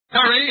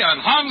Carey and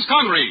Hans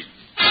Conried.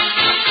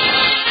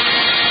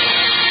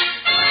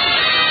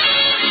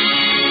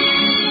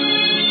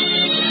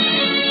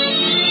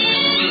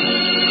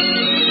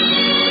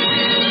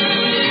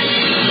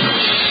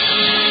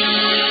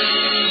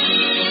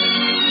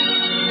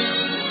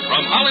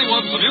 From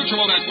Hollywood, the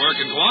Mutual Network,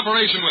 in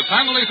cooperation with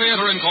Family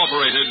Theater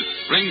Incorporated,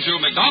 brings you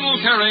MacDonald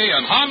Carey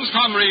and Hans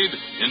Conried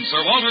in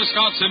Sir Walter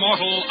Scott's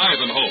immortal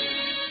Ivanhoe.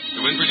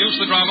 To introduce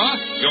the drama,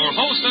 your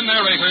host and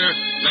narrator,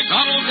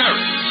 MacDonald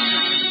Carey.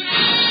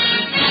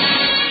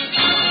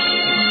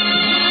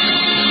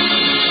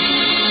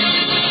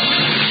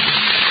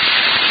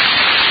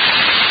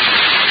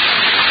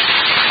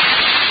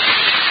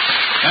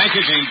 Thank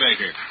you, Gene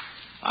Baker.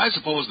 I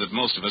suppose that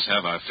most of us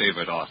have our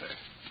favorite author.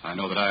 I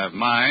know that I have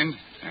mine,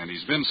 and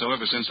he's been so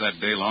ever since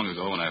that day long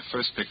ago when I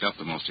first picked up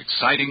the most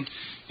exciting,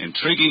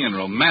 intriguing, and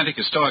romantic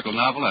historical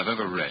novel I've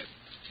ever read.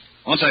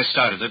 Once I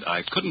started it,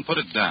 I couldn't put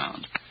it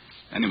down.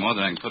 Any more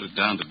than I can put it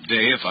down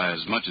today if I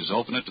as much as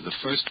open it to the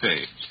first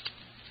page.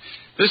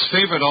 This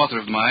favorite author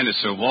of mine is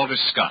Sir Walter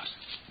Scott,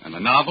 and the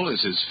novel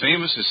is his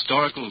famous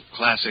historical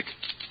classic,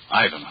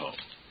 Ivanhoe.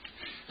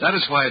 That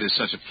is why it is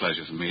such a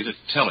pleasure for me to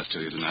tell it to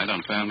you tonight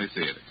on Family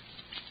Theater.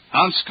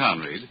 Hans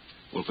Conried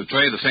will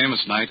portray the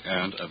famous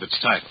knight-errant of its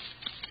title.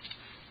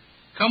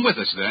 Come with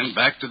us, then,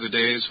 back to the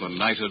days when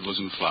knighthood was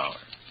in flower.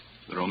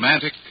 The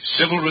romantic,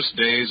 chivalrous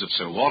days of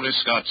Sir Walter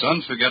Scott's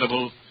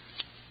unforgettable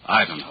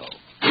Ivanhoe.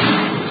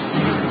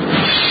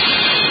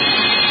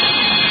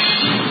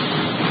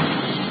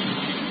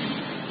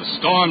 The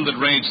storm that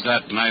raged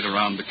that night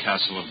around the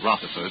castle of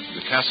Rotherford,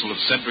 the castle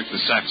of Cedric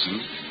the Saxon,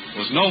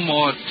 was no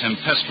more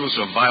tempestuous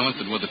or violent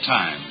than were the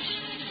times.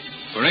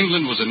 For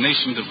England was a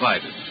nation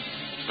divided.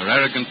 Her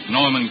arrogant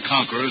Norman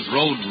conquerors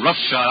rode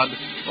roughshod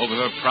over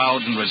her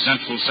proud and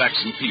resentful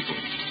Saxon people.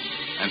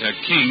 And her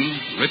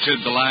king,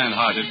 Richard the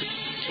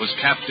Lion-Hearted, was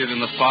captive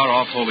in the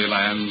far-off Holy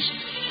Lands,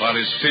 while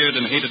his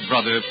feared and hated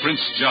brother,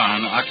 Prince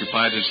John,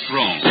 occupied his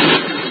throne.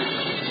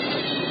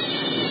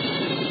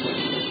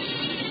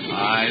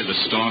 Aye,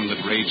 the storm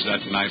that raged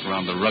that night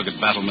around the rugged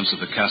battlements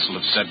of the castle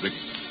of Cedric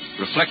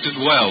reflected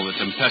well the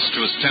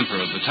tempestuous temper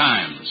of the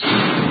times.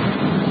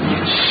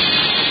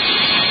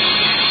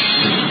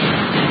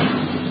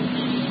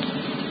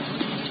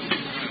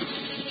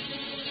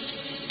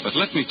 But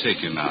let me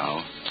take you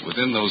now,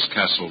 within those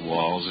castle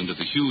walls, into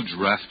the huge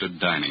raftered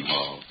dining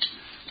hall.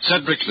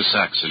 Cedric the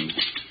Saxon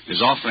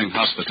is offering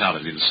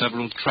hospitality to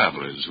several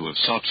travelers who have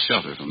sought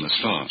shelter from the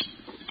storm.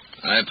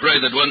 I pray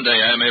that one day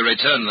I may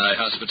return thy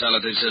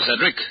hospitality, Sir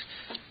Cedric.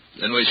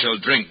 Then we shall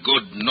drink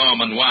good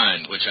Norman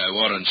wine, which I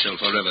warrant shall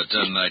forever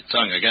turn thy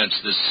tongue against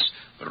this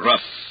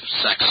rough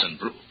Saxon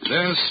brew.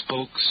 There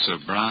spoke Sir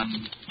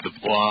Bran de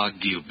Bois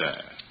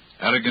Guilbert,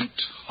 arrogant,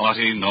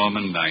 haughty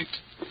Norman knight,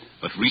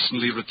 but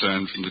recently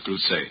returned from the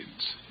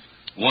Crusades.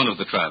 One of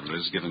the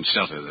travelers given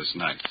shelter this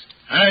night.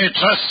 I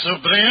trust, Sir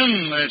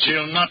Brian, that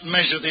you'll not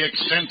measure the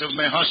extent of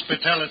my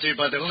hospitality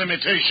by the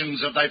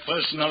limitations of thy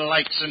personal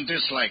likes and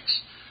dislikes.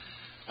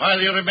 While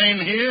you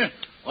remain here,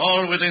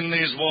 all within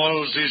these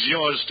walls is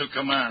yours to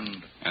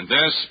command. And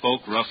there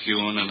spoke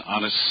rough-hewn and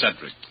honest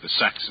Cedric the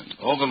Saxon,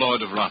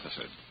 overlord of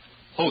Rotherford,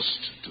 host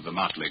to the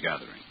motley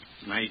gathering.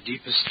 My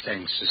deepest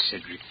thanks, Sir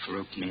Cedric, for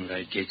opening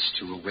thy gates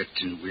to a wet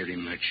and weary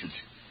merchant.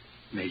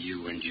 May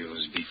you and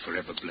yours be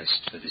forever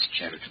blessed for this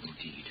charitable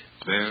deed.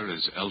 There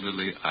is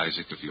elderly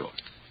Isaac of York,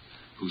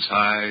 whose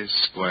high,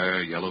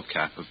 square, yellow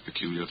cap of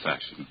peculiar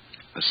fashion,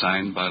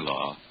 assigned by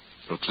law,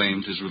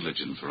 proclaimed his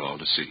religion for all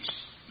to see.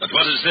 But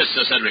what is this,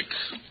 Sir Cedric?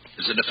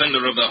 Is a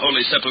defender of the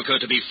Holy Sepulchre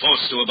to be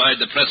forced to abide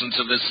the presence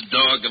of this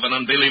dog of an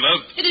unbeliever?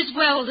 It is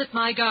well that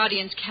my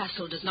guardian's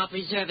castle does not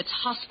reserve its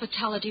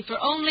hospitality for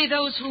only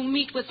those who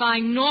meet with thy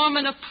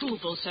Norman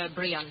approval, Sir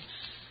Brian.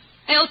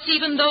 Else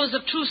even those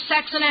of true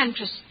Saxon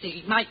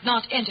ancestry might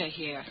not enter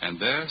here. And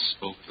there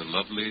spoke the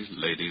lovely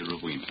Lady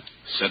Rowena,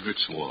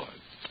 Cedric's ward,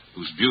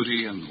 whose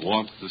beauty and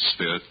warmth of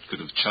spirit could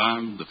have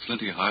charmed the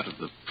flinty heart of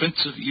the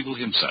Prince of Evil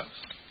himself.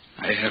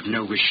 I have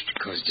no wish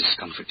to cause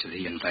discomfort to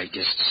thee and thy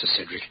guests, Sir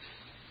Cedric.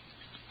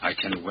 I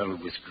can well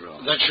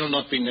withdraw. That shall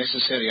not be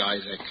necessary,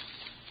 Isaac.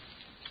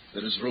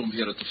 There is room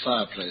here at the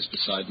fireplace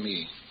beside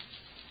me,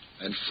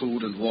 and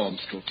food and warmth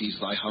to appease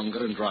thy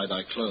hunger and dry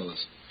thy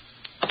clothes.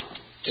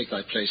 Take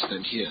thy place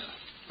then here,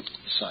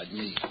 beside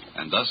me.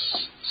 And thus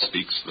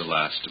speaks the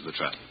last of the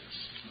travelers,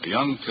 a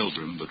young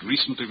pilgrim but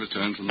recently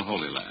returned from the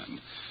Holy Land,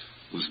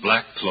 whose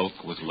black cloak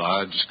with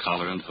large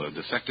collar and hood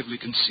effectively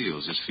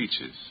conceals his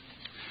features.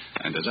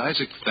 And as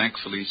Isaac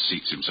thankfully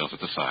seats himself at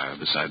the fire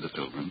beside the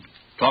pilgrim,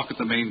 talk at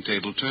the main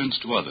table turns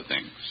to other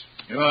things.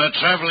 You are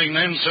traveling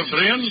then, Sir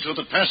Brian, to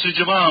the passage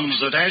of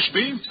arms at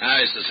Ashby?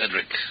 Aye, Sir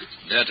Cedric.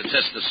 There to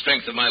test the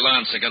strength of my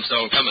lance against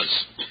all comers.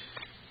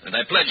 And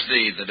I pledge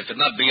thee that if it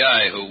not be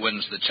I who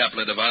wins the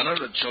chaplet of honor,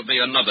 it shall be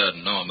another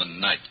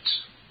Norman knight.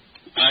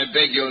 I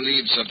beg your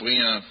leave, Sir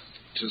Brian,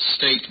 to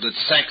state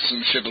that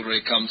Saxon chivalry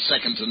comes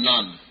second to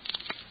none,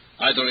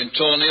 either in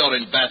tourney or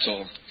in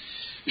battle.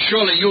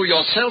 Surely you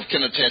yourself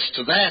can attest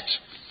to that.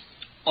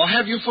 Or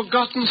have you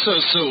forgotten so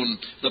soon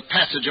the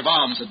passage of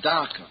arms at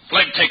Darker?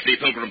 Plague take thee,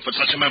 pilgrim, for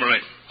such a memory.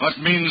 What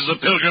means the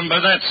pilgrim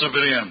by that, Sir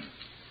Brian?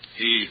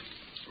 He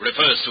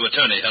refers to a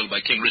tourney held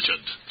by King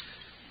Richard,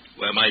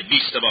 where my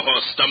beast of a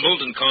horse stumbled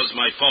and caused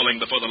my falling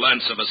before the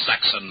lance of a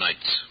Saxon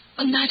knight.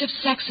 A knight of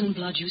Saxon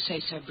blood, you say,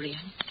 Sir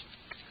Brian?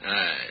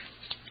 Aye.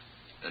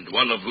 And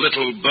one of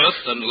little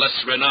birth and less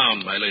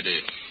renown, my lady.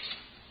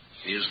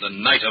 He is the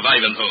Knight of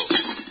Ivanhoe.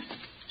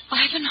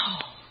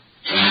 Ivanhoe?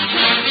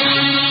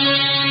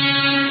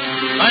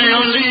 By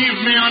your leave,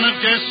 me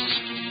honoured guest,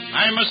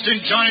 I must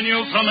enjoin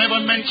you from ever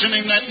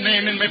mentioning that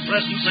name in my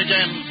presence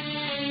again.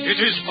 It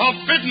is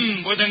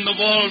forbidden within the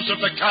walls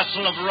of the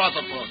castle of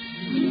Rutherford.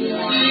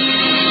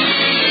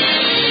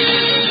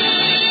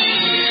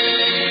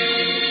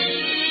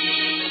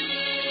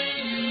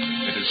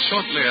 It is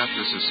shortly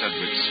after Sir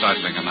Cedric's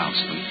startling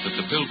announcement that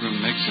the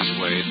pilgrim makes his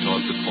way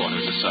toward the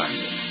quarters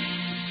assigned him.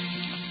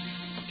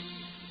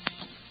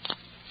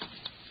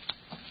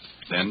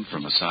 Then,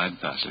 from a side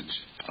passage,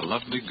 a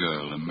lovely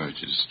girl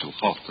emerges to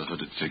halt the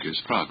hooded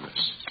figure's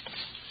progress.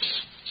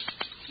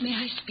 May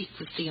I speak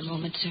with thee a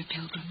moment, Sir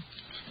Pilgrim?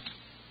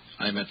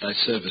 I am at thy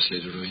service,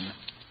 Lady Rowena.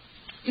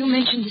 You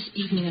mentioned this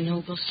evening a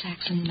noble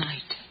Saxon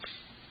knight,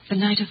 the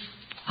Knight of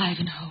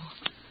Ivanhoe.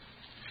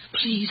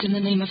 Please, in the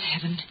name of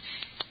heaven,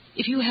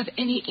 if you have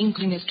any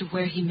inkling as to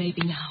where he may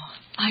be now,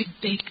 I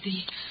beg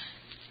thee,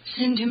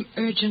 send him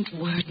urgent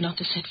word not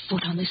to set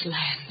foot on this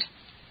land.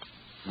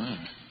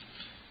 Ah.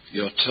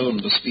 Your tone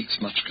bespeaks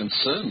much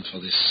concern for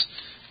this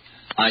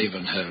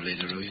Ivanhoe,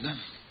 Lady Rowena.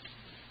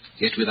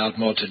 Yet without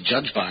more to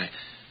judge by,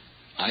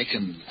 I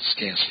can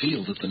scarce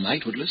feel that the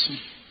knight would listen.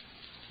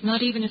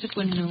 Not even if it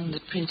were known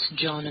that Prince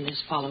John and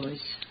his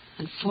followers,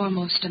 and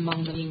foremost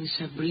among them being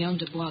Sir Brian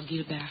de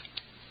Bois-Guilbert,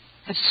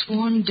 have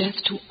sworn death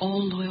to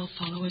all loyal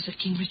followers of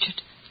King Richard.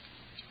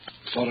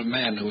 For a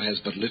man who has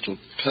but little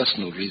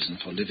personal reason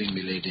for living,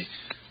 milady,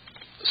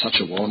 such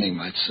a warning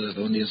might serve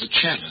only as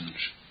a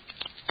challenge.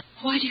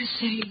 Why do you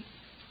say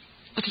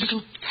but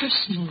little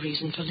personal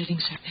reason for living,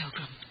 Sir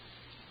Pilgrim?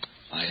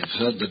 I have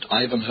heard that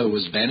Ivanhoe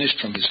was banished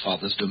from his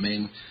father's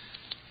domain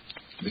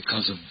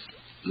because of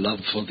love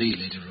for thee,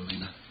 Lady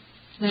Rowena.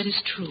 That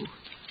is true.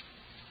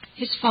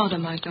 His father,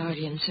 my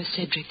guardian, Sir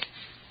Cedric,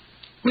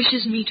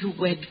 wishes me to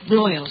wed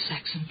royal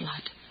Saxon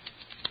blood.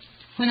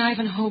 When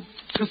Ivanhoe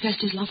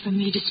professed his love for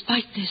me,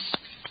 despite this,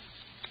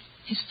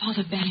 his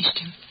father banished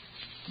him.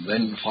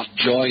 Then what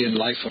joy in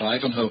life for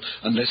Ivanhoe,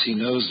 unless he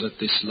knows that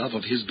this love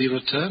of his be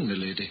returned,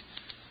 milady?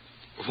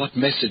 What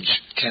message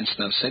canst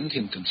thou send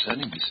him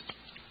concerning this?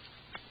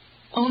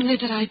 Only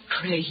that I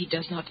pray he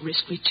does not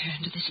risk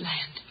return to this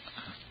land.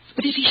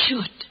 But if he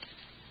should,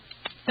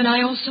 then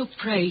I also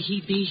pray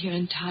he be here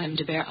in time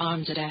to bear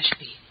arms at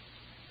Ashby.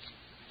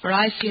 For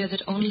I fear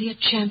that only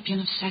a champion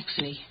of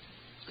Saxony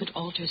could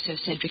alter Sir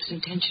Cedric's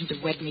intention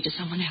to wed me to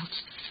someone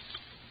else.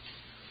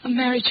 A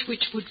marriage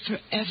which would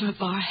forever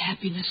bar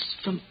happiness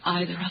from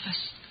either of us.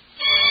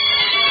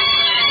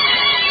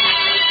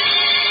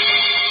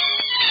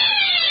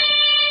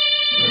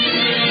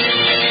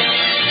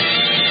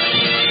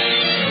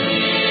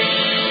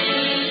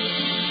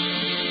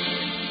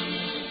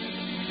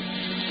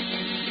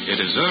 It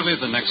is early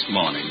the next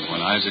morning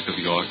when Isaac of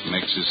York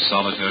makes his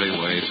solitary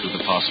way through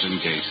the postern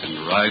gate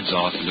and rides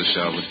off into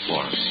Sherwood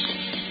Forest.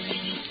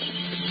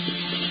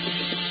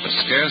 But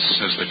scarce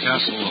has the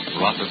castle of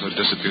Rotherford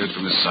disappeared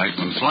from his sight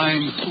when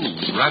flying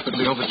hooves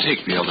rapidly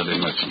overtake the elderly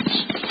merchants.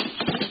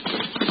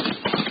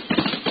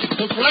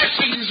 The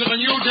blessings of a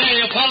new day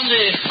upon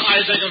thee,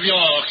 Isaac of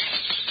York.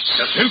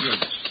 Sir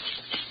Pilgrim,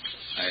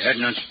 I had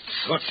not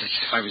thought that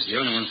I was the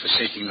only one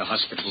forsaking the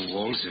hospitable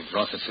walls of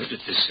Rotherford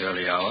at this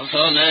early hour.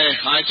 Oh, nay,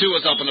 I too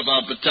was up and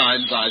about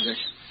betimes, Isaac.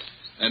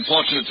 And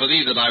fortunate for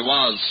thee that I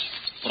was,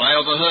 for I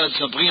overheard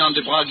Sir Brian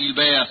de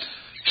Bois-Guilbert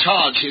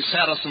charge his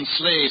Saracen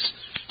slaves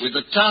with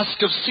the task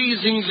of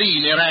seizing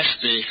thee near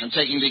Ashby and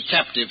taking thee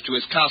captive to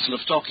his castle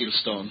of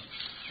Torquilstone.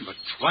 But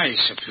why,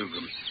 Sir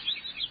Pilgrim?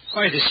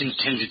 Why this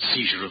intended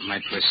seizure of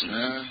my person?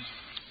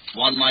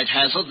 One might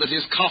hazard that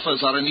his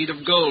coffers are in need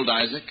of gold,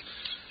 Isaac,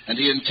 and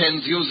he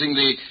intends using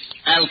the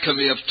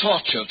alchemy of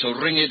torture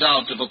to wring it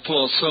out of a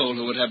poor soul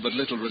who would have but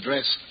little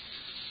redress.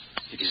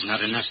 It is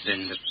not enough,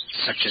 then, that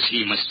such as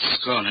he must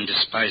scorn and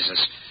despise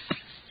us.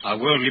 Our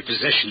worldly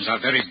possessions, our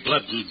very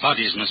blood and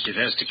bodies must be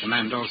theirs to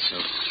command also.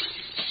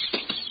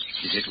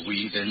 Is it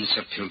we, then,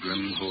 Sir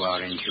Pilgrim, who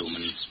are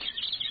inhuman?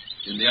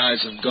 In the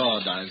eyes of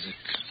God,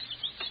 Isaac,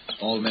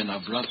 all men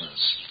are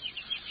brothers.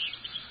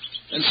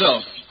 And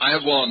so, I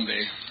have warned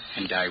thee.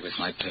 And I, with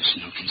my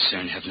personal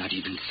concern, have not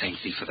even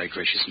thanked thee for thy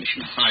gracious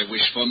mission. I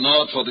wish for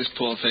naught for this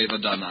poor favor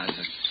done,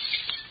 Isaac.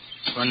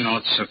 For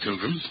naught, Sir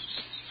Pilgrim?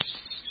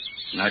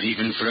 Not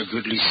even for a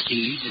goodly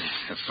steed,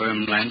 a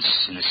firm lance,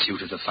 and a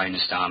suit of the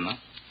finest armor?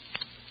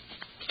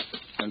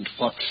 And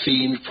what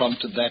fiend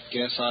prompted that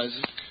guess,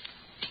 Isaac?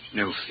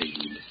 No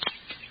fiend,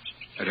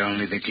 but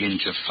only the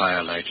glint of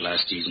firelight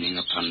last evening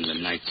upon the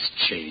knight's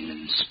chain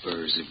and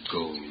spurs of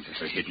gold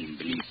that are hidden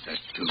beneath that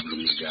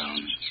pilgrim's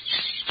gown.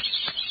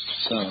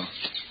 So,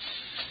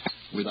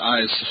 With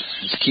eyes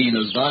as keen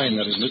as thine,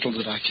 there is little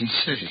that I can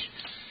say.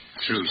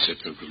 True, Sir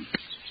Pilgrim.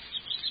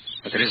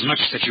 But there is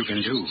much that you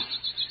can do.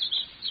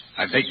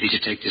 I beg thee to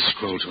take this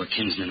scroll to a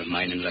kinsman of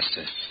mine in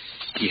Leicester.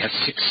 He hath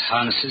 6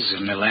 harnesses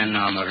of Milan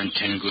armor and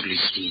 10 goodly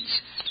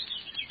steeds.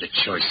 The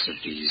choice of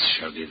these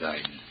shall be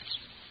thine.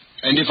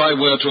 And if I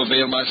were to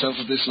avail myself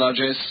of this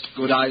largesse,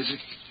 good Isaac?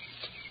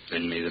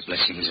 Then may the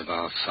blessings of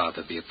our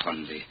Father be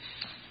upon thee,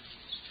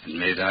 and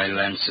may thy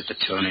lance at the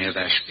tourney of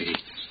Ashby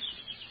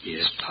be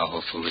as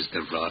powerful as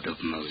the rod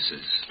of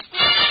Moses.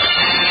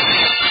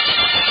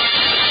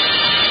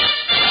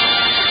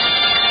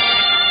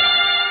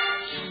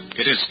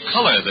 It is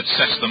color that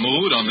sets the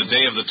mood on the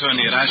day of the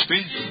tourney at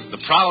Ashby,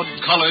 the proud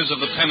colors of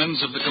the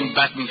pennons of the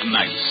combatant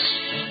knights,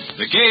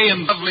 the gay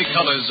and lovely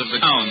colors of the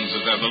gowns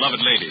of their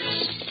beloved ladies,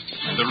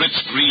 and the rich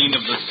green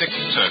of the thick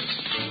turf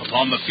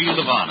upon the field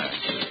of honor,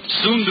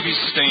 soon to be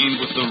stained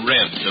with the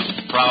red of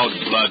proud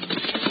blood,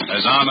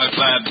 as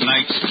armor-clad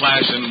knights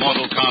clash in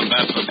mortal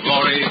combat for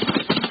glory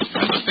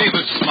and the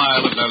favored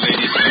smile of their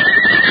ladies'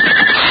 faces.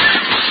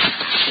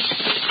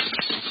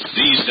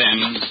 These, then,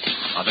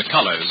 are the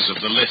colors of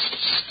the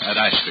lists at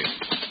Ashby.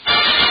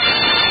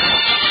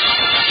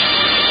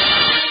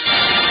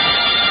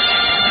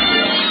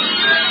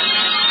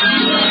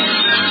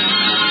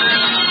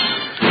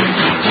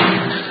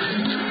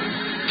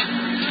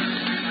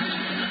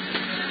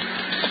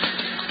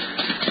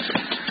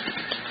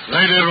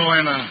 Lady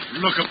Rowena,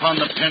 look upon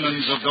the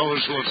pennons of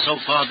those who have so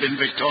far been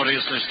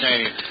victorious this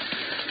day.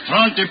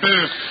 Front de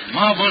Boeuf,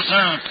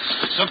 Marvoisin,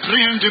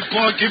 Cyprien de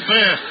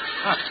Bois-Guilbert,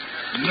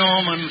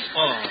 Norman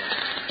fall.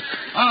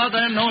 Are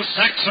there no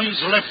Saxons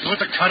left with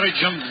the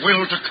courage and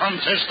will to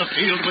contest the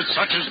field with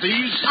such as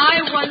these?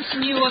 I once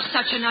knew of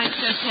such a knight,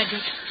 Sir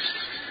Cedric.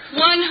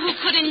 One who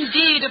could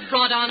indeed have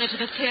brought honor to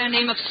the fair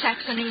name of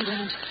Saxon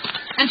England,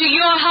 and to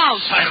your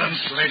house.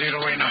 Silence, Lady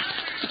Rowena.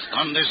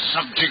 On this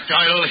subject,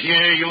 I'll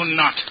hear you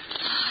not.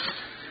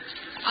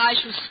 I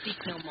shall speak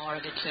no more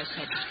of it, Sir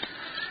Cedric.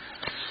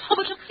 Oh,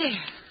 but look there,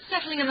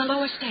 settling in the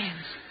lower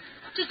stands.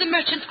 'Tis the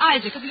merchant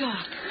Isaac of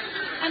York.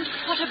 And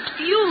what a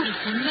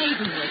beautiful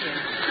maiden with him.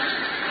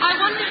 I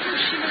wonder who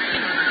she may be.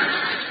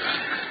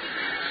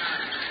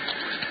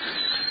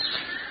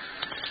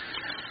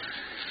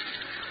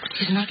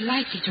 'Tis not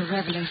likely to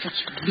revel in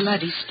such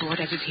bloody sport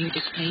as is here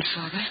displayed,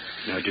 Father.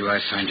 Nor do I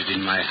find it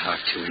in my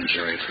heart to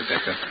enjoy it,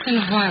 Rebecca.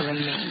 Then why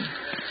remain?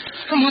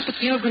 From what the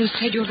pilgrims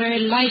said, your very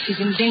life is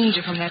in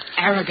danger from that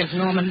arrogant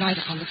Norman knight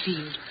upon the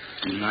field.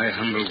 In my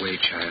humble way,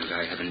 child,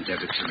 I have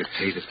endeavored to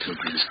repay the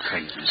pilgrim's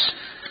kindness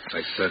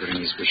by furthering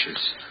his wishes.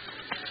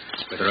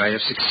 Whether I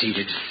have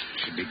succeeded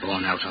should be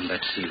borne out on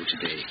that field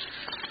today.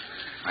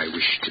 I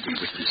wish to be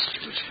witness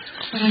to it.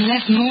 But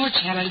unless more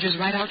challengers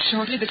ride out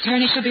shortly, the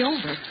tourney shall be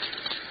over.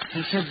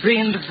 And Sir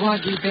Brian de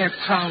Bois-Guilbert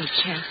crowned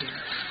champion.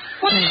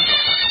 What is...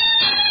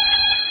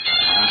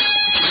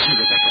 See,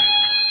 Rebecca.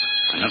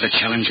 Another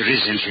challenger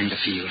is entering the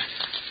field.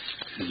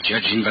 And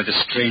judging by the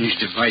strange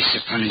device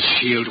upon his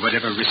shield,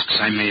 whatever risks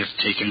I may have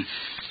taken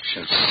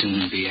shall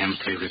soon be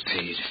amply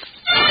repaid.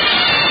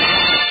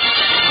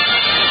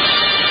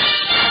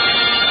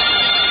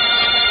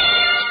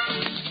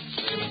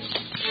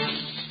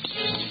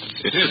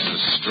 It is a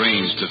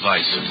strange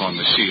device upon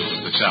the shield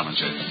of the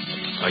challenger.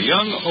 A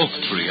young oak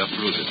tree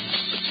uprooted,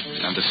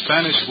 and the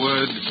Spanish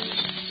word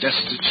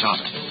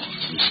desdichado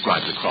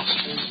inscribed across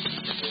it.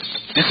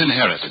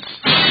 Disinherited.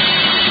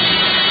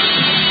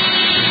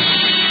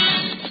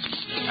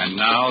 And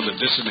now the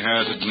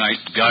disinherited knight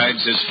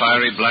guides his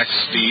fiery black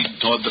steed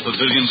toward the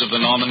pavilions of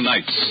the Norman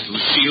knights,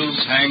 whose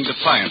shields hang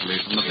defiantly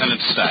from the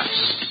pennant staffs.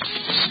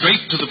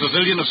 Straight to the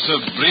pavilion of Sir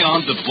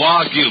Brian de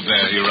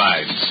Bois-Guilbert he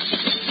rides.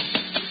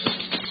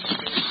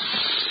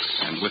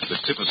 With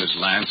the tip of his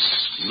lance,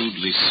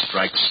 rudely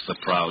strikes the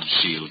proud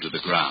shield to the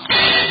ground.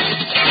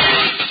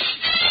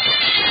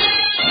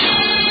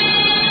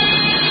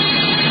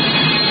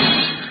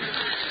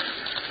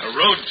 A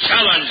rude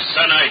challenge,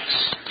 Sir Knight.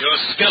 Your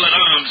skill at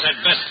arms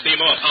had best be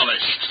more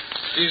polished.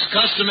 It is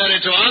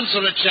customary to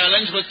answer a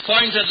challenge with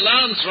pointed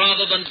lance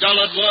rather than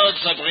dullard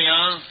words, Sir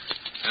Brian.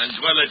 And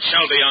well it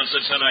shall be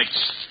answered, Sir Knight.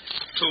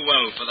 Too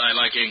well for thy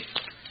liking.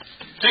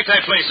 Take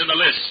thy place in the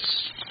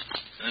lists.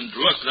 And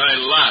look thy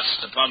last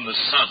upon the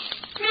sun.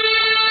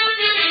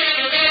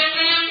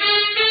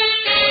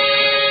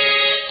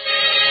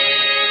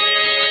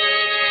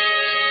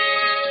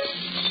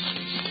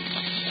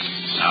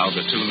 Now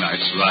the two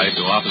knights ride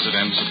to opposite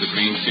ends of the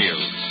green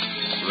field,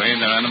 rein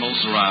their animals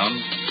around,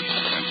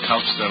 and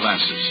couch their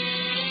lances.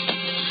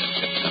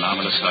 An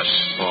ominous hush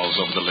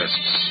falls over the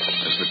lists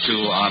as the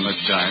two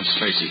armored giants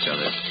face each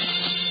other,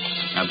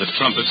 and the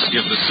trumpets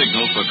give the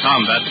signal for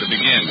combat to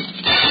begin.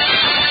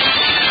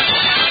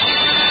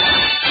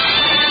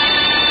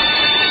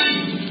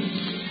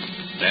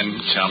 Then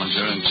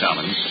challenger and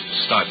challenge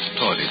start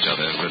toward each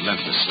other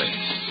relentlessly.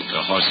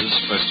 Their horses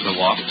first at a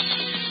walk,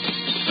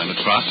 then a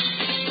trot,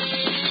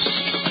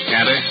 a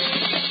canter,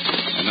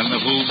 and then the and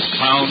the hooves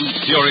pound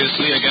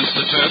furiously against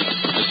the turf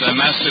as their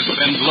masters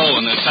bend low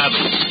in their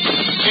saddles.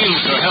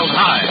 Shields are held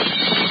high,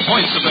 the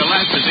points of their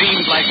lances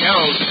aimed like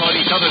arrows toward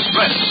each other's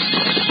breasts.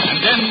 And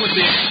then, with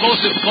the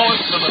explosive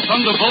force of a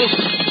thunderbolt,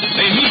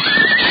 they meet.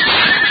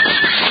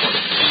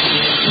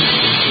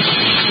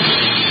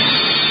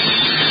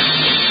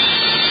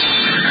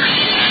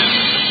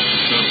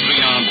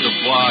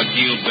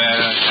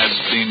 Gilbert has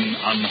been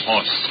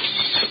unhorsed.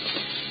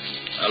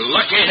 A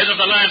lucky hit of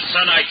the lance,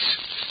 Sir Knight.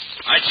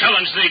 I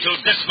challenge thee to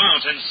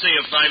dismount and see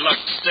if thy luck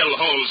still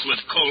holds with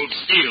cold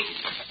steel.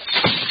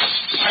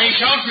 I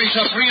doubt me,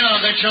 Sir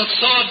Brian, that your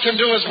sword can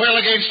do as well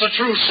against the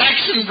true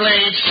Saxon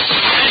blade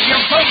as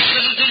your boast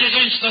that it did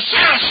against the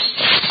Saracen.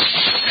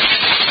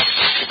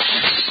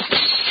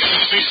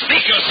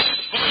 Bespeakers,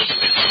 who's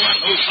this one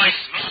who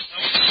fights not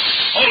the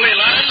Holy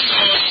Land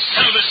or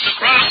salvage the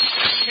crown?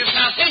 If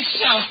thou think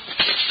so,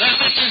 then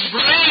this is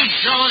brave,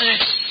 surely.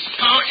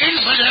 Our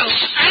infidel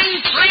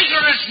and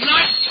traitorous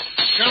knight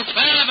shall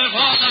bear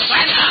before the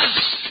banners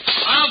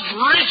of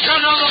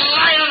Richard of the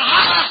Lion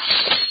Heart.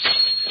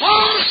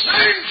 For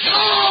St.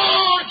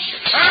 George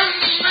and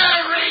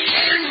Merry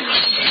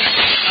England!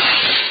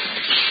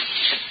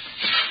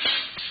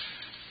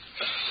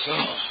 So,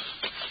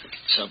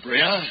 Sir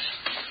Brian,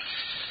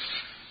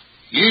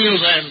 yield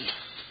then,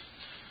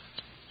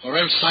 or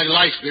else thy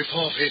life be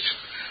forfeit.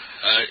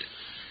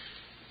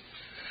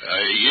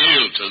 I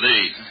yield to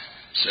thee,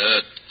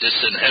 Sir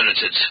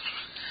Disinherited.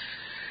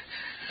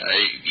 I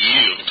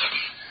yield.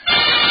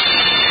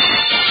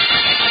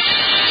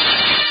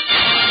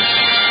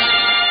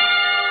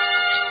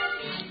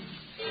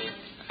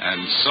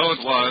 And so it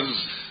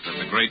was that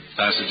the great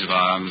passage of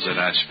arms at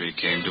Ashby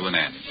came to an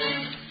end.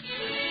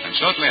 And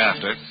shortly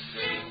after,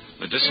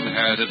 the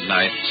Disinherited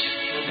Knight,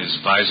 his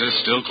visor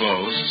still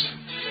closed,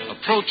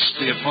 approached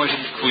the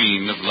appointed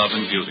queen of love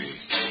and beauty,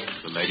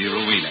 the Lady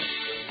Rowena,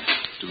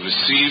 to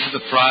receive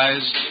the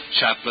prized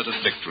chaplet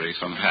of victory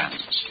from her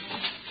hands.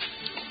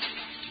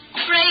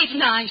 Brave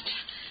knight,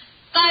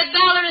 thy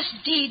valorous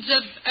deeds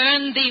have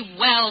earned thee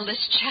well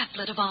this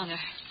chaplet of honor.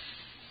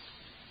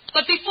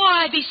 But before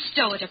I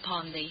bestow it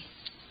upon thee,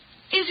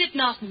 is it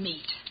not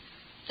meet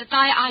that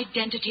thy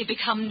identity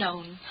become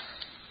known?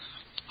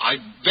 I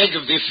beg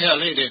of thee, fair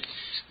lady,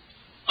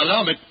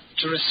 allow me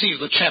to receive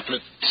the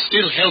chaplet,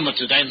 still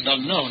helmeted and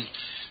unknown.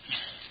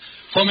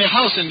 For my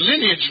house and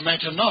lineage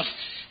matter not.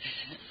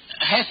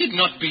 Hath it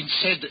not been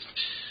said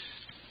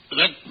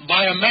that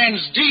by a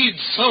man's deed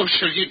so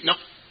shall ye not...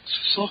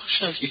 So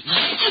shall ye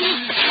not...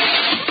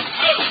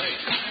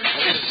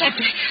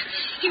 Cedric,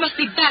 he must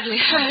be badly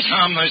hurt.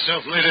 Calm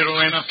thyself, Lady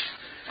Rowena.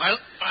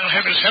 I'll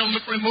have his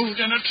helmet removed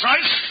in a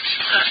trice.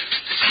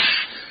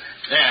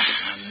 There,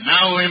 and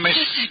now we may...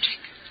 Sir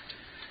Cedric,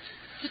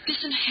 the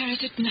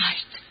Disinherited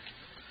Knight,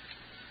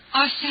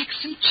 our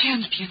Saxon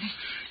champion.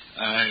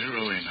 Aye,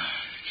 Rowena,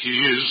 he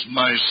is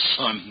my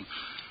son.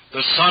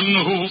 The son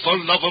who, for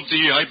love of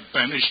thee, I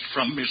banished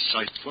from his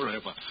sight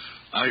forever.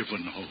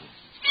 Ivanhoe.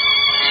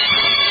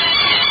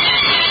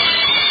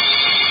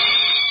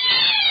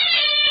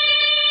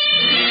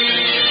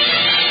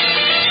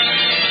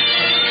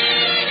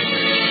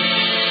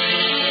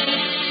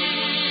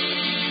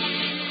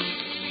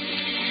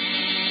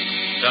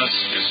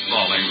 Dusk is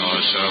falling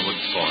o'er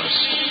Sherwood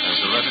Forest as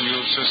the retinue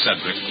of Sir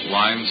Cedric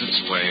winds its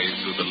way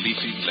through the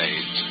leafy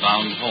glades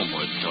bound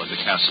homeward toward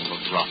the castle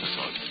of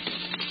Rotherford.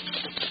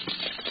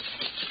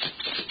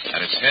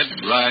 At its head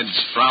rides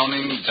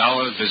frowning,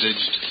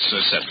 dour-visaged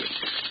Sir Cedric.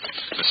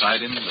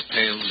 Beside him, the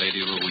pale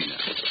Lady Rowena.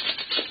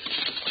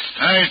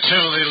 I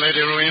tell thee,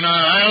 Lady Rowena,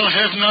 I'll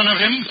have none of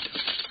him.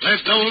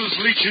 Let those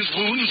leech his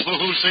wounds for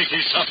whose sake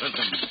he suffered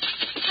them.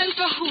 And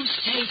for whose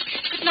sake,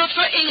 if not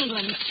for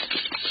England,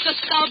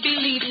 dost thou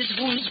believe his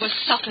wounds were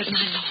suffered,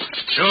 my lord?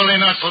 Surely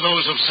not for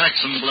those of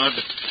Saxon blood.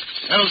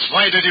 Else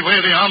why did he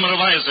wear the armor of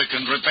Isaac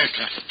and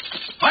Rebecca?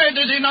 Why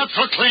did he not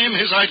proclaim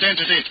his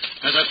identity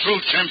as a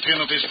true champion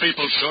of his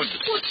people should?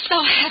 Wouldst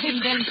thou have him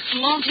then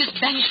flaunt his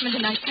banishment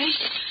in thy face?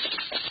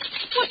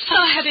 Wouldst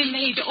thou have him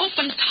made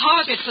open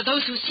target for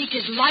those who seek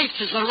his life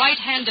as the right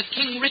hand of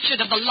King Richard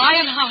of the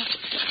Lion Heart?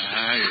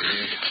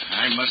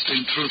 Aye, I must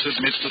in truth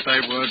admit that thy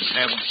words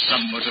have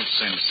somewhat of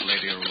sense,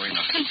 Lady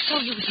Rowena. And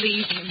so you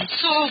leave him,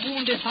 sore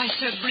wounded by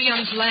Sir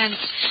Brian's lance,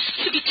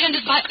 to be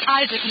tended by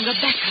Isaac and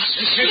Rebecca.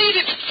 Leave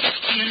him.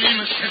 In the name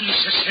of heaven,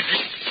 Sir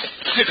Cedric,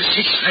 I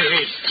beseech thy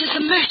aid. 'Tis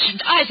the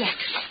merchant, Isaac.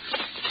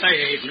 Thy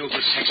aid,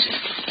 noble Saxon.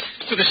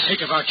 For the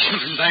sake of our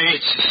children, thy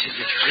aid, Sir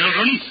Cedric.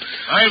 Children,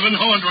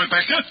 Ivanhoe and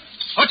Rebecca,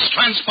 what's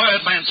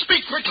transpired, man?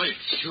 Speak quickly.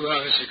 2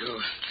 hours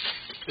ago,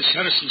 the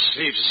Saracen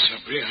slaves of Sir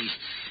Brian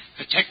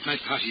attacked my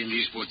party in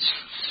these woods.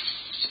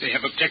 They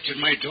have abducted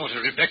my daughter,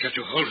 Rebecca,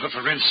 to hold her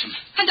for ransom.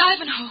 And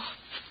Ivanhoe?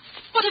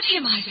 What of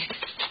him, Isaac?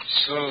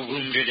 So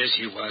wounded as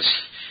he was,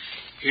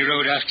 he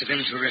rode after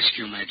them to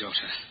rescue my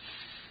daughter.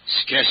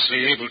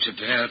 Scarcely able to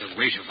bear the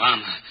weight of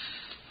armor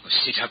or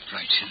sit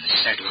upright in the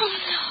saddle. Oh,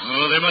 no.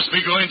 Oh, they must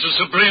be going to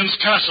Sir Brian's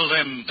castle,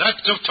 then, that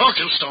of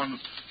Torquilstone.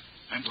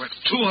 And with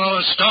 2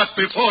 hours' start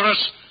before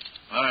us,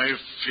 I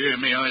fear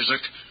me,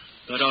 Isaac,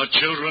 that our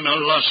children are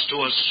lost to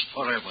us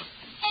forever.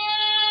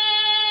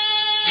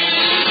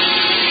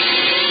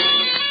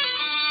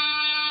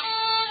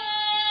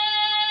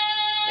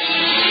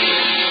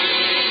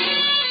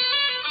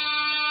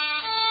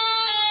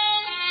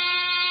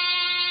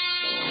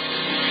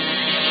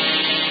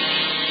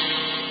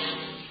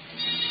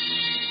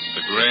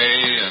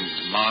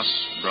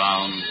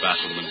 Moss-brown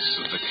battlements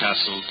of the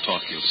castle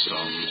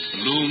Torquilstone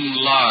loom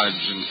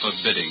large and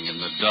forbidding in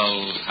the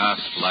dull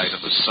half-light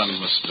of a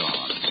sunless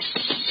dawn.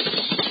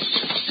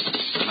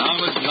 An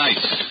armored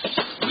knight,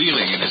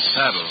 reeling in his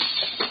saddle,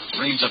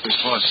 reins up his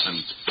horse and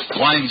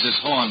winds his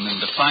horn in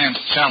defiant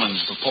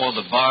challenge before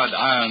the barred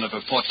iron of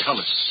her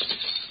portcullis.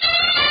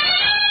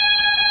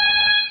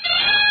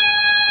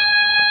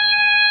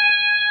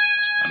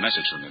 A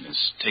message from him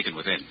is taken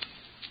within.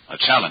 A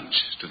challenge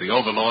to the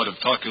overlord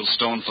of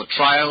Torquilstone for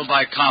trial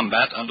by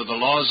combat under the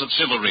laws of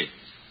chivalry.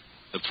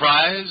 The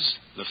prize,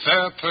 the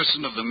fair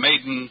person of the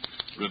maiden,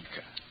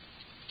 Rebecca.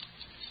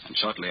 And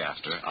shortly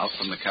after, out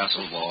from the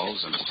castle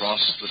walls and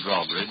across the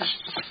drawbridge,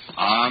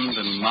 armed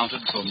and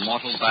mounted for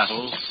mortal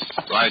battle,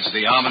 rides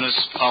the ominous,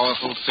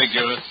 powerful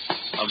figure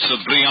of Sir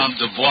Briand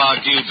de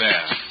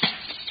Bois-Guilbert.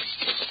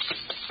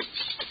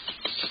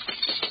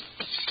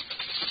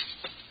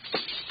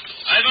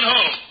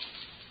 Ivanhoe!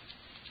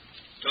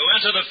 To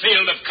enter the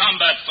field of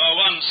combat for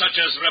one such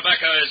as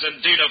Rebecca is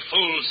indeed a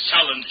fool's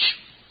challenge.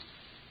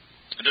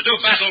 And to do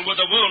battle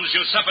with the wounds you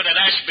suffered at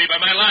Ashby by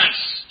my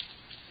lance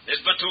is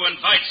but to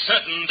invite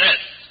certain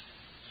death.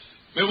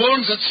 My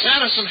wounds at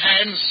Saracen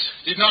hands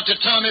did not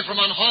deter me from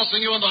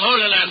unhorsing you in the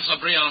Holy Land,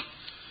 Sir Briand.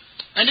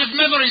 And if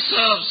memory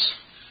serves,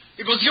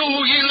 it was you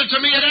who yielded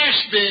to me at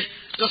Ashby,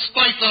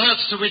 despite the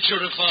hurts to which you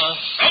refer.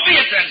 So be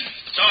it then,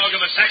 dog of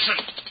a Saxon.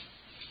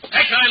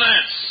 Take thy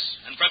lance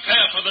and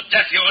prepare for the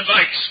death you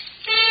invite.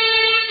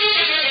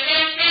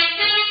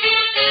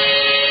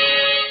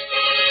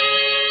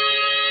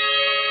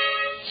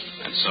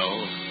 And so,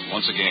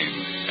 once again,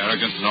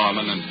 arrogant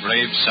Norman and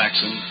brave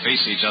Saxon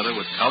face each other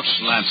with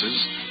couched lances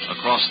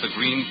across the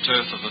green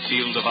turf of a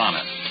field of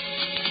honor.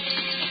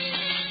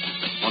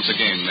 Once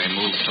again, they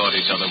move toward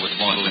each other with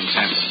mortal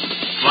intent,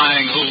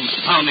 flying hooves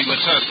pounding the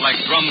turf like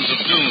drums of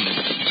doom.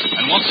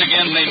 And once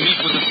again, they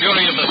meet with the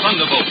fury of the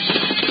thunderbolt.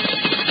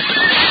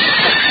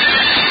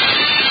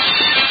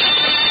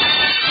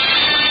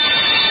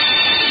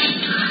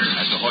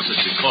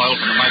 Recoil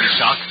from the mighty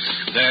shock,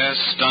 there,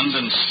 stunned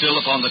and still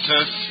upon the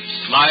turf,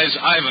 lies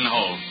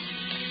Ivanhoe.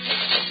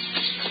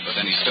 But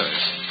then he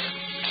stirs,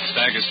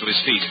 staggers to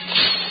his feet,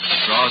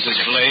 draws his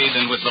blade,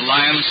 and with the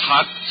lion's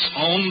heart's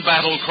own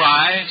battle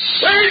cry,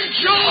 St.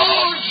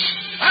 George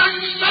and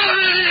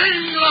merry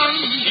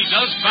England! He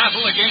does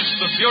battle against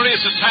the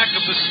furious attack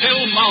of the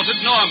still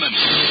mounted Norman.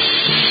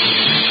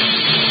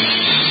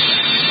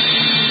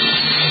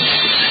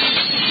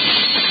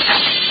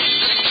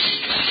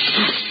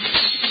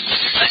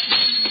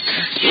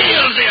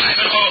 Yield thee,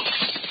 Ivanhoe!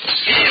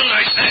 Yield,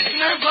 I say!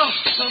 Never,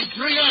 Sir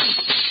Briand,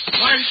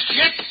 whilst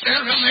yet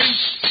there remains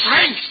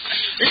strength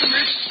in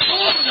this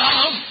sword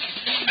arm.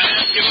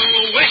 And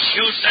you wish,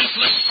 you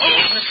senseless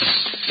fool!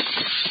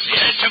 The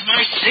edge of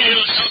my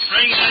shield shall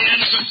bring thy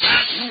end to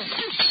pass.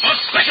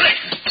 Most quickly!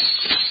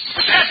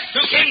 Death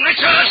to King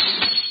Richard!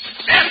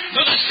 Death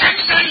to the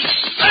Saxons!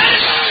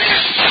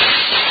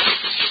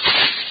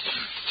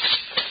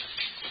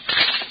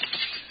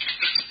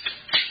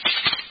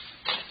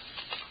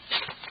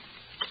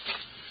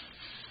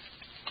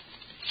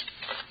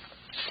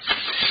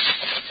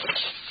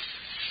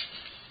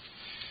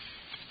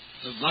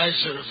 The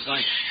visor of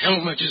thy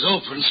helmet is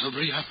open, Sir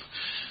Briand.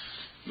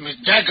 My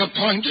dagger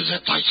point is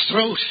at thy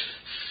throat.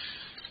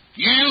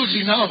 Yield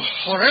thee now,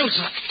 or else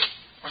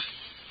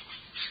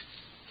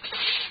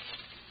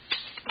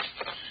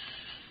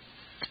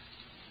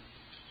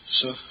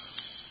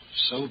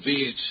So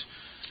be it,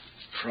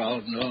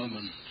 proud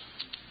Norman.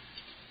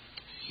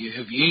 You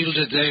have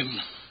yielded them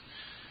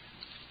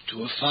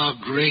to a far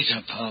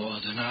greater power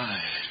than I.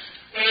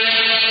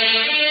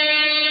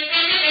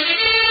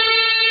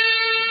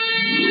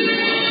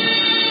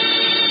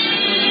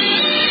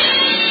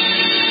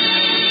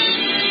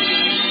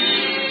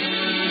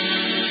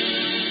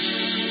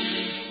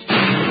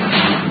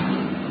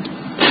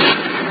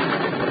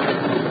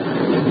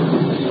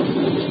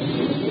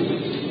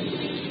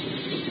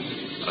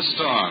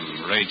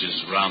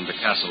 Rages round the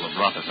castle of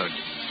Rotherford,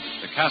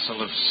 the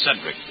castle of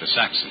Cedric the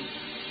Saxon.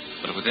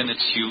 But within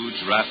its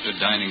huge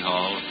raftered dining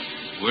hall,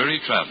 weary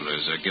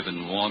travelers are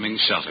given warming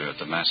shelter at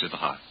the massive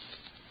hearth.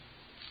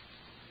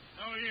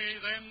 Know ye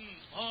then,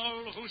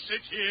 all who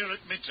sit here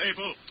at my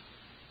table,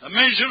 the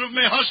measure of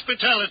my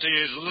hospitality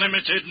is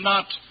limited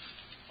not.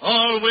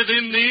 All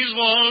within these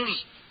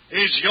walls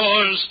is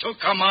yours to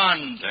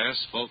command. There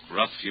spoke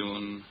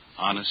rough-hewn,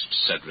 honest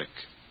Cedric,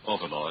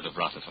 overlord of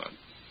Rotherford.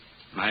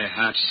 My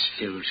heart is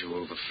filled to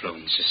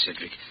overflowing, Sir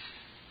Cedric,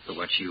 for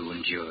what you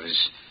and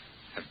yours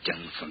have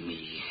done for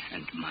me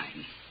and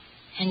mine.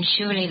 And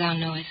surely thou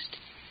knowest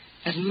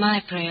that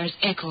my prayers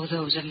echo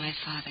those of my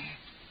father.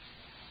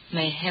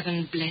 May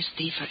heaven bless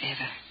thee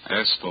forever.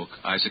 There spoke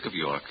Isaac of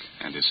York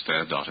and his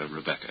fair daughter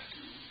Rebecca.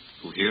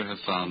 who here have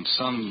found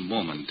some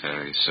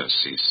momentary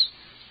surcease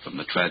from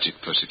the tragic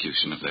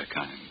persecution of their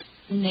kind.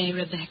 Nay,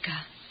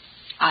 Rebecca,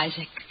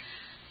 Isaac,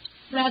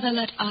 rather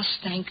let us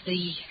thank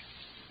thee.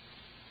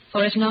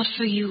 For if not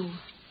for you,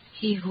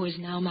 he who is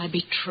now my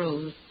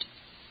betrothed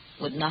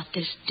would not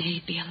this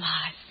day be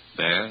alive.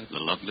 There, the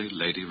lovely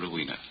Lady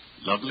Rowena,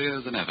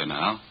 lovelier than ever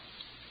now,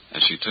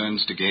 as she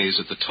turns to gaze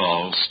at the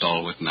tall,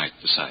 stalwart knight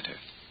beside her.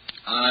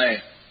 Aye,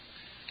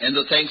 and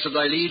the thanks of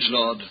thy liege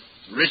lord,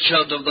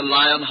 Richard of the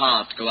Lion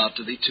Heart, go out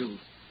to thee too.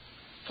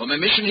 For my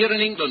mission here in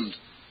England,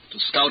 to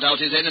scout out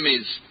his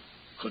enemies,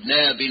 could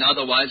ne'er been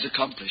otherwise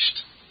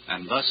accomplished.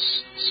 And thus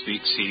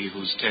speaks he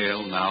whose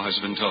tale now has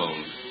been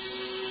told.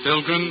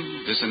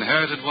 Pilgrim,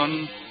 disinherited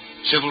one,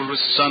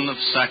 chivalrous son of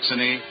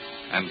Saxony,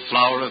 and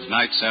flower of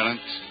knights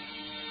errant,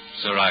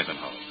 Sir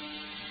Ivanhoe.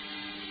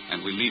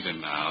 And we leave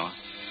him now,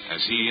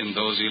 as he and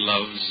those he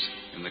loves,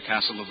 in the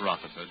castle of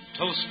Rotherford,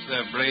 toast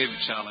their brave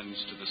challenge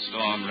to the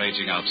storm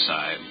raging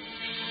outside,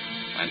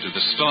 and to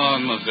the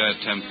storm of their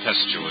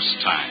tempestuous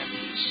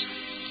times.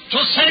 To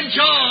St.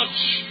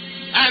 George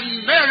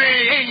and merry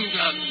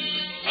England!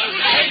 To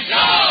St.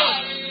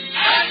 George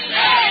and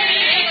merry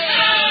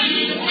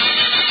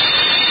England!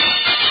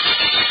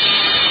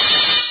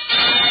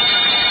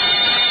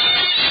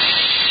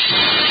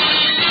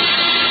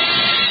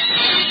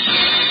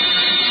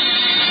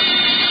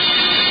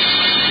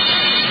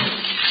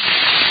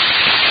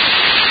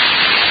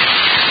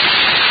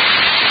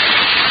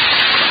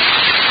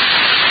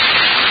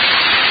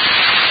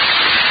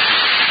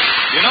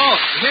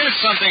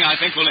 Here's something I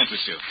think will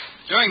interest you.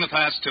 During the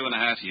past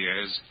 2.5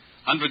 years,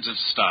 hundreds of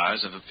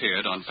stars have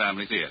appeared on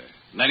Family Theater,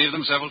 many of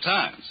them several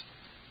times.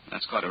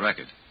 That's quite a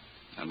record,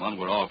 and one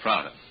we're all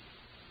proud of.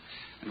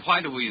 And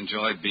why do we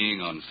enjoy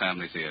being on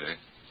Family Theater?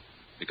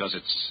 Because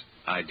its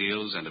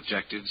ideals and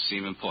objectives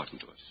seem important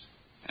to us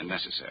and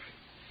necessary.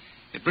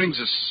 It brings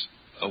us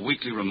a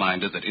weekly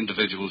reminder that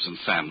individuals and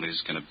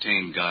families can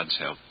obtain God's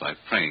help by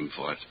praying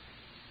for it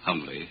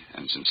humbly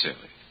and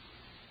sincerely.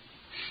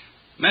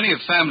 Many of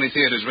Family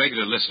Theater's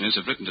regular listeners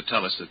have written to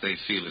tell us that they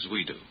feel as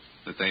we do,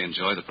 that they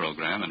enjoy the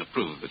program and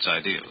approve of its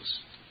ideals.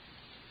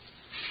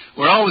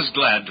 We're always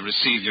glad to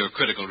receive your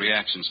critical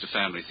reactions to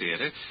Family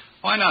Theater.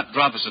 Why not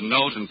drop us a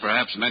note and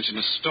perhaps mention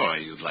a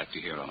story you'd like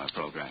to hear on our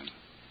program?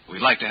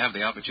 We'd like to have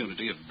the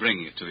opportunity of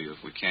bringing it to you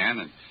if we can,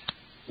 and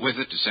with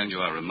it to send you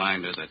our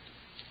reminder that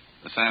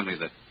the family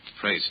that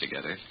prays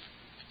together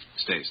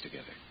stays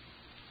together.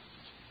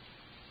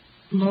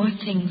 More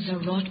things are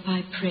wrought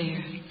by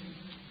prayer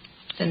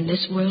than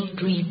this world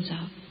dreams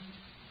of.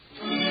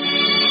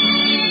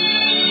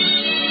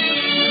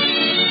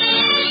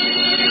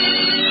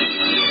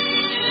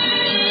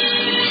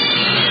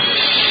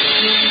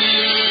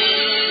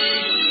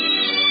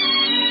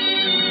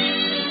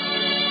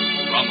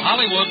 From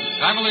Hollywood,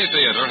 Family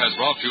Theater has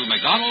brought you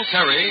MacDonald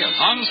Carey and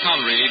Hans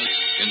Conried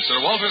in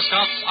Sir Walter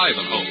Scott's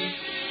Ivanhoe.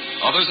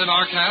 Others in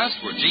our cast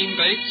were Gene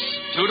Bates,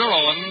 Tudor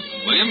Owen,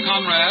 William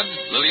Conrad,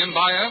 Lillian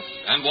Bayef,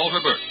 and Walter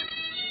Burke.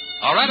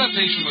 Our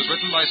adaptation was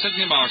written by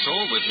Sidney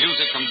Marshall with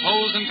music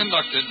composed and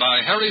conducted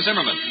by Harry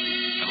Zimmerman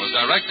and was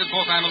directed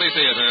for Family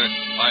Theater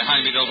by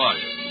Jaime Del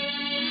Valle.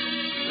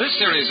 This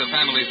series of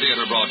Family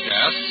Theater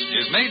broadcasts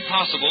is made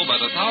possible by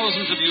the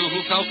thousands of you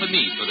who felt the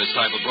need for this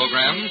type of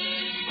program,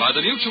 by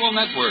the Mutual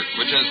Network,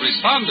 which has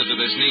responded to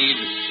this need,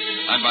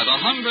 and by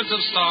the hundreds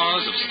of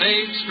stars of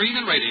stage, screen,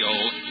 and radio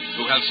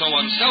who have so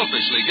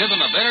unselfishly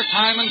given of their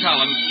time and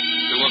talent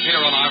to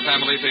appear on our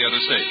Family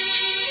Theater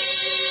stage.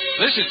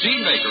 This is Gene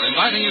Baker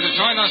inviting you to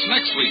join us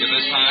next week at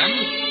this time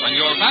when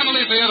your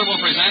Family Theater will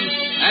present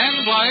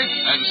Anne Blythe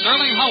and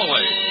Sterling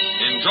Holloway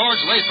in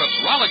George Lathrop's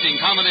rollicking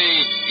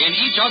comedy In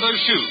Each Other's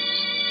Shoes.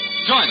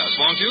 Join us,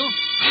 won't you?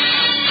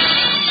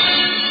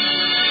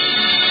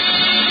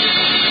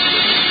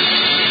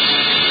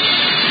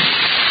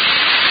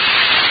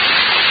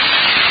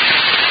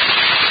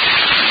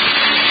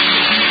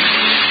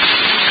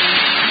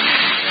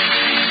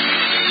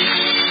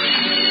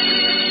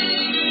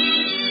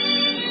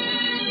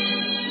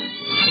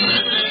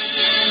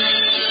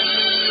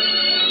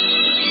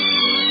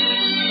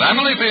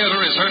 Family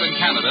Theater is heard in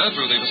Canada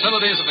through the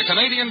facilities of the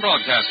Canadian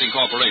Broadcasting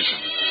Corporation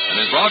and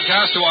is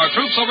broadcast to our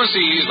troops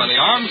overseas by the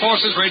Armed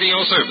Forces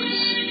Radio Service.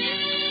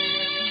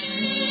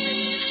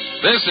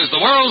 This is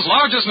the world's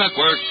largest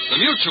network, the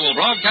Mutual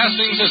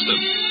Broadcasting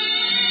System.